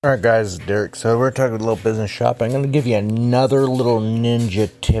Alright guys, it's Derek. So we're talking a little business shop. I'm going to give you another little ninja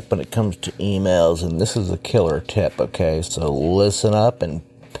tip when it comes to emails, and this is a killer tip, okay? So listen up and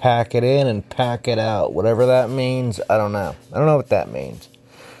pack it in and pack it out. Whatever that means, I don't know. I don't know what that means.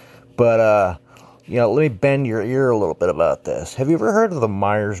 But, let me bend your ear a little bit about this. Have you ever heard of the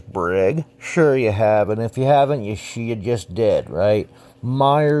Myers-Briggs? Sure you have, and if you haven't, you just did, right?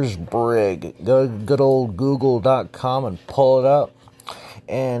 Myers-Briggs. Go to good old google.com and pull it up.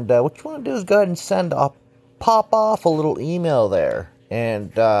 And what you want to do is go ahead and pop off a little email there.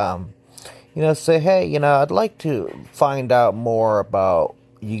 And, say, hey, I'd like to find out more about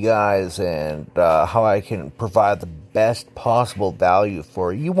you guys and how I can provide the best possible value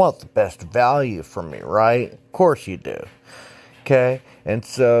for you. You want the best value from me, right? Of course you do. Okay? And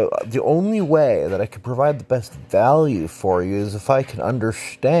so the only way that I can provide the best value for you is if I can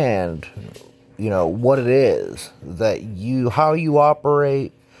understand what it is that how you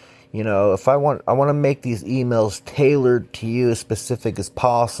operate. If I want to make these emails tailored to you as specific as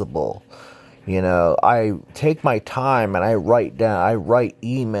possible. I take my time and I write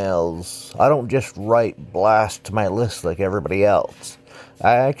emails. I don't just write blast to my list like everybody else.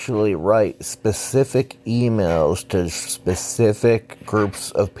 I actually write specific emails to specific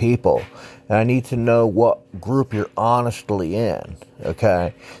groups of people. And I need to know what group you're honestly in,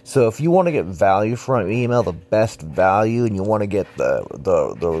 okay? So if you want to get value from an email, the best value, and you want to get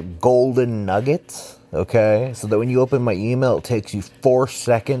the golden nuggets, okay? So that when you open my email, it takes you 4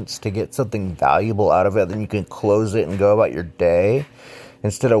 seconds to get something valuable out of it. Then you can close it and go about your day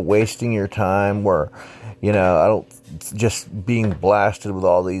instead of wasting your time where, I don't just being blasted with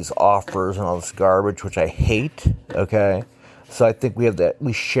all these offers and all this garbage, which I hate, okay? So I think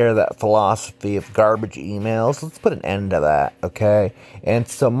we share that philosophy of garbage emails. Let's put an end to that, okay? And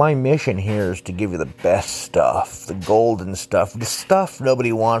so my mission here is to give you the best stuff, the golden stuff, the stuff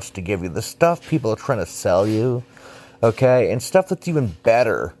nobody wants to give you, the stuff people are trying to sell you, okay? And stuff that's even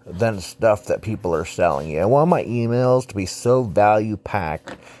better than stuff that people are selling you. I want my emails to be so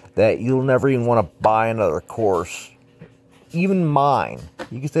value-packed that you'll never even want to buy another course, even mine.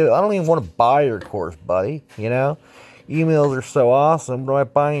 You can say, I don't even want to buy your course, buddy, Emails are so awesome. What am I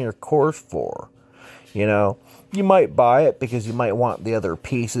buying your course for? You might buy it because you might want the other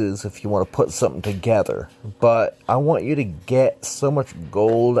pieces if you want to put something together. But I want you to get so much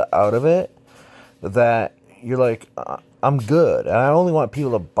gold out of it that you're like, I'm good. And I only want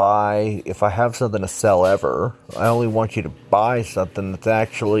people to buy if I have something to sell ever. I only want you to buy something that's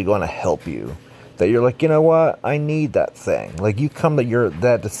actually going to help you. That you're like, you know what? I need that thing. Like you come to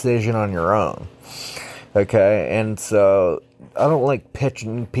that decision on your own. Okay, and so I don't like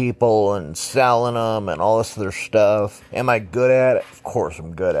pitching people and selling them and all this other stuff. Am I good at it? Of course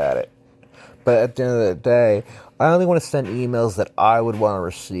I'm good at it. But at the end of the day, I only want to send emails that I would want to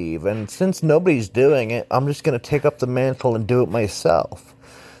receive. And since nobody's doing it, I'm just going to take up the mantle and do it myself.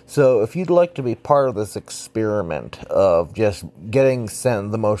 So if you'd like to be part of this experiment of just getting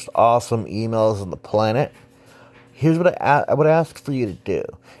sent the most awesome emails on the planet, here's what I would ask for you to do,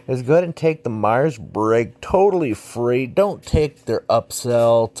 is go ahead and take the Myers-Briggs totally free. Don't take their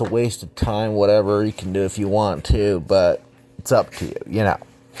upsell. It's a waste of time, whatever. You can do if you want to, but it's up to you,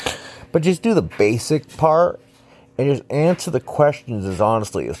 But just do the basic part and just answer the questions as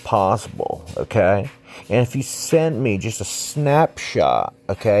honestly as possible, okay? And if you send me just a snapshot,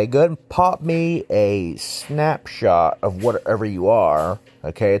 okay, go ahead and pop me a snapshot of whatever you are,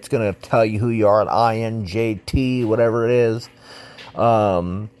 okay? It's going to tell you who you are, an INJT, whatever it is.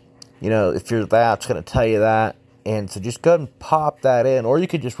 If you're that, it's going to tell you that. And so just go ahead and pop that in. Or you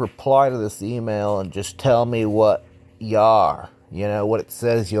could just reply to this email and just tell me what you are. What it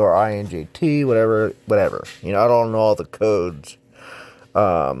says, you're INJT, whatever. I don't know all the codes.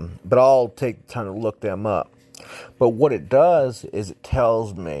 But I'll take the time to look them up. But what it does is it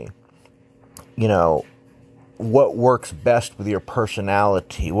tells me, what works best with your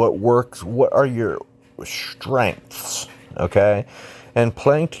personality, what are your strengths, okay? And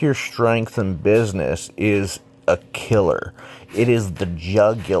playing to your strength in business is a killer. It is the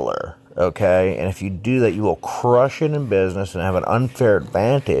jugular, okay? And if you do that, you will crush it in business and have an unfair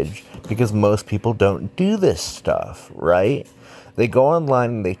advantage because most people don't do this stuff, right? They go online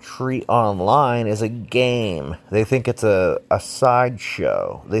and they treat online as a game. They think it's a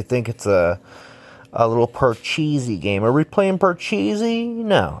sideshow. They think it's a little Parcheesi game. Are we playing Parcheesi?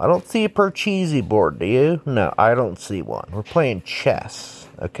 No, I don't see a Parcheesi board, do you? No, I don't see one. We're playing chess,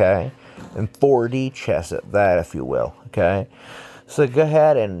 okay? And 4D chess at that, if you will, okay? So go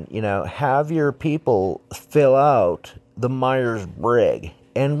ahead and, have your people fill out the Myers-Briggs.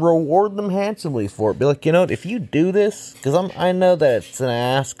 and reward them handsomely for it. Be like, you know what, if you do this, because I know that it's an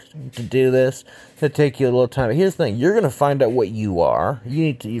ask to do this, it'll take you a little time. But here's the thing, you're going to find out what you are. You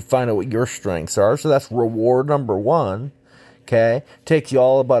need to find out what your strengths are. So that's reward number one. Okay? Takes you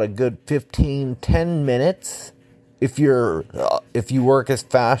all about a good 10 minutes. If you work as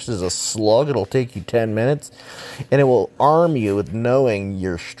fast as a slug, it'll take you 10 minutes, and it will arm you with knowing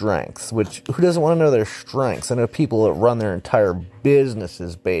your strengths, which, who doesn't want to know their strengths? I know people that run their entire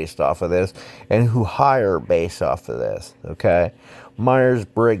businesses based off of this, and who hire based off of this, okay?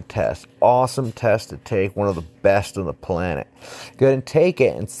 Myers-Briggs test, awesome test to take, one of the best on the planet. Go ahead and take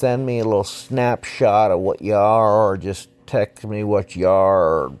it and send me a little snapshot of what you are, or just text me what you are,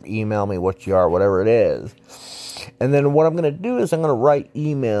 or email me what you are, whatever it is. And then what I'm going to do is I'm going to write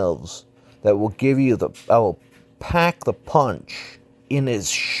emails that will give you I will pack the punch in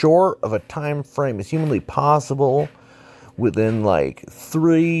as short of a time frame as humanly possible, within like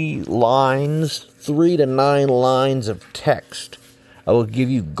 3 to 9 lines of text. I will give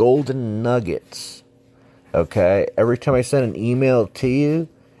you golden nuggets. Okay? Every time I send an email to you,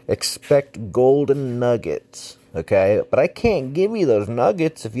 expect golden nuggets. Okay? But I can't give you those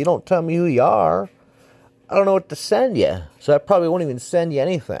nuggets if you don't tell me who you are. I don't know what to send you, so I probably won't even send you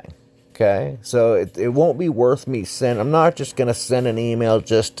anything, okay? So it won't be worth me I'm not just going to send an email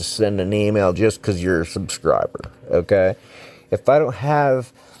just to send an email just because you're a subscriber, okay? If I don't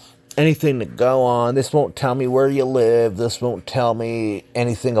have anything to go on, this won't tell me where you live, this won't tell me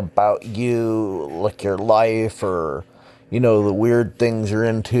anything about you, like your life, or, you know, the weird things you're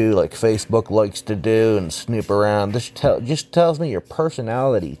into, like Facebook likes to do and snoop around. This just tells me your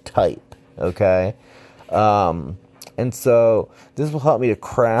personality type, okay? And so this will help me to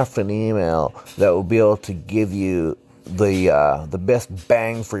craft an email that will be able to give you the best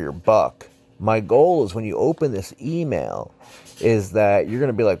bang for your buck. My goal is when you open this email is that you're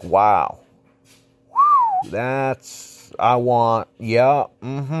going to be like, wow,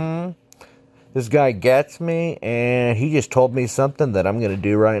 this guy gets me, and he just told me something that I'm going to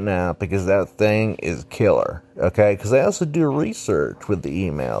do right now, because that thing is killer, okay? Because I also do research with the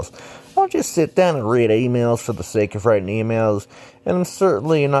emails. I don't just sit down and read emails for the sake of writing emails, and I'm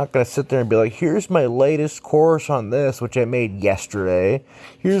certainly not going to sit there and be like, here's my latest course on this, which I made yesterday.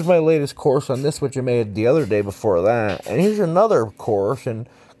 Here's my latest course on this, which I made the other day before that. And here's another course, and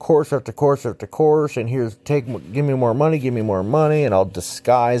course after course after course, and give me more money, and I'll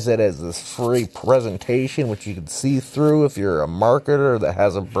disguise it as this free presentation, which you can see through if you're a marketer that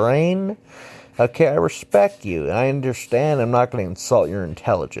has a brain. Okay, I respect you, and I understand I'm not going to insult your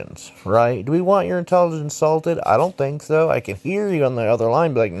intelligence, right? Do we want your intelligence insulted? I don't think so. I can hear you on the other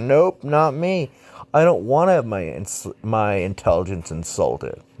line be like, nope, not me. I don't want to have my intelligence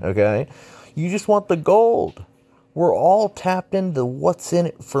insulted, okay? You just want the gold. We're all tapped into what's in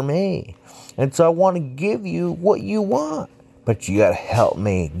it for me. And so I want to give you what you want. But you got to help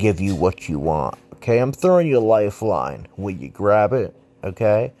me give you what you want, okay? I'm throwing you a lifeline. Will you grab it?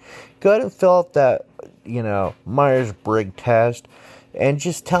 Okay, go ahead and fill out that, Myers-Briggs test, and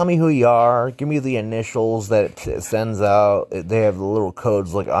just tell me who you are. Give me the initials that it sends out. They have the little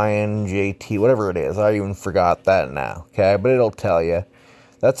codes like INJT, whatever it is. I even forgot that now, okay, but it'll tell you.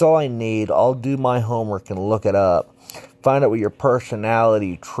 That's all I need. I'll do my homework and look it up. Find out what your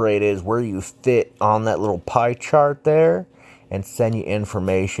personality trait is, where you fit on that little pie chart there, and send you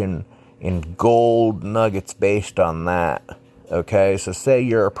information in gold nuggets based on that. Okay, so say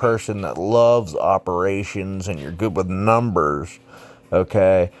you're a person that loves operations and you're good with numbers,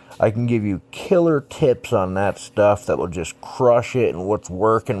 okay, I can give you killer tips on that stuff that will just crush it and what's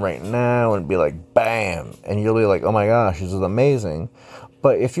working right now and be like, bam, and you'll be like, oh my gosh, this is amazing.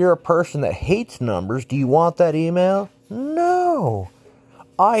 But if you're a person that hates numbers, do you want that email? No.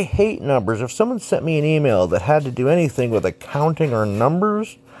 I hate numbers. If someone sent me an email that had to do anything with accounting or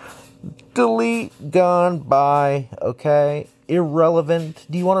numbers, delete, gone, bye, okay? Irrelevant.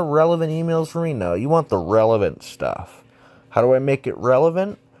 Do you want irrelevant emails from me? No, you want the relevant stuff. How do I make it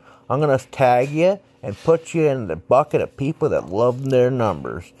relevant? I'm going to tag you and put you in the bucket of people that love their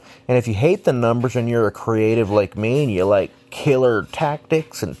numbers. And if you hate the numbers and you're a creative like me and you like killer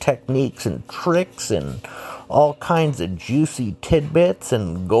tactics and techniques and tricks and all kinds of juicy tidbits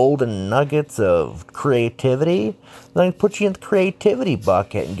and golden nuggets of creativity, then I put you in the creativity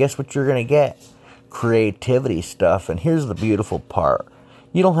bucket, and guess what you're going to get? Creativity stuff. And here's the beautiful part.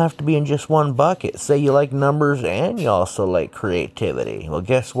 You don't have to be in just one bucket. Say you like numbers and you also like creativity. Well,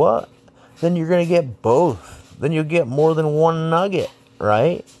 guess what? Then you're going to get both. Then you'll get more than one nugget,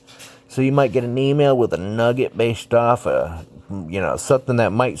 right? So you might get an email with a nugget based off a something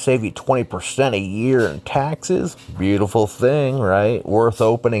that might save you 20% a year in taxes. Beautiful thing, right? Worth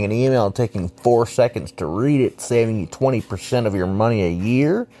opening an email and taking 4 seconds to read it, saving you 20% of your money a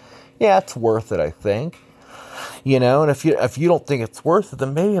year. Yeah, it's worth it, I think. And if you don't think it's worth it,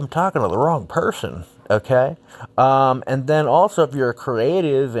 then maybe I'm talking to the wrong person. Okay. And then also, if you're a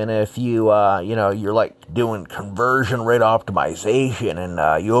creative and if you're like doing conversion rate optimization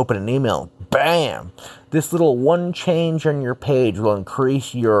and you open an email, bam, this little one change on your page will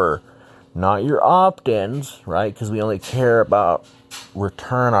increase not your opt-ins, right? Because we only care about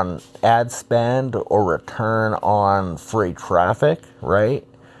return on ad spend or return on free traffic, right?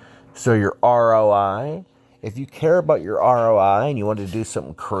 So your ROI. If you care about your ROI and you want to do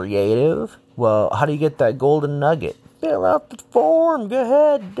something creative, well, how do you get that golden nugget? Fill out the form. Go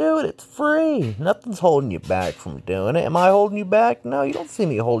ahead, do it. It's free. Nothing's holding you back from doing it. Am I holding you back? No, you don't see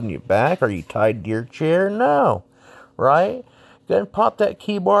me holding you back. Are you tied to your chair? No. Right? Go ahead and pop that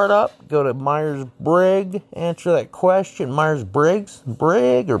keyboard up. Go to Myers-Briggs. Answer that question. Myers-Briggs?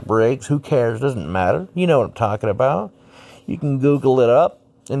 Brig or Briggs? Who cares? Doesn't matter. You know what I'm talking about. You can Google it up.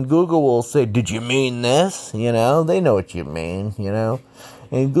 And Google will say, did you mean this? They know what you mean,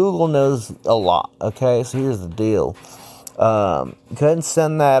 And Google knows a lot, okay? So here's the deal. Go ahead and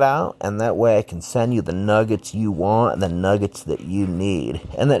send that out, and that way I can send you the nuggets you want and the nuggets that you need.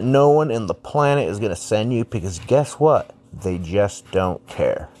 And that no one in the planet is going to send you, because guess what? They just don't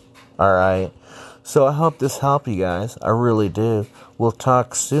care. All right? So I hope this helped you guys. I really do. We'll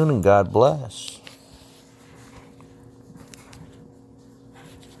talk soon, and God bless.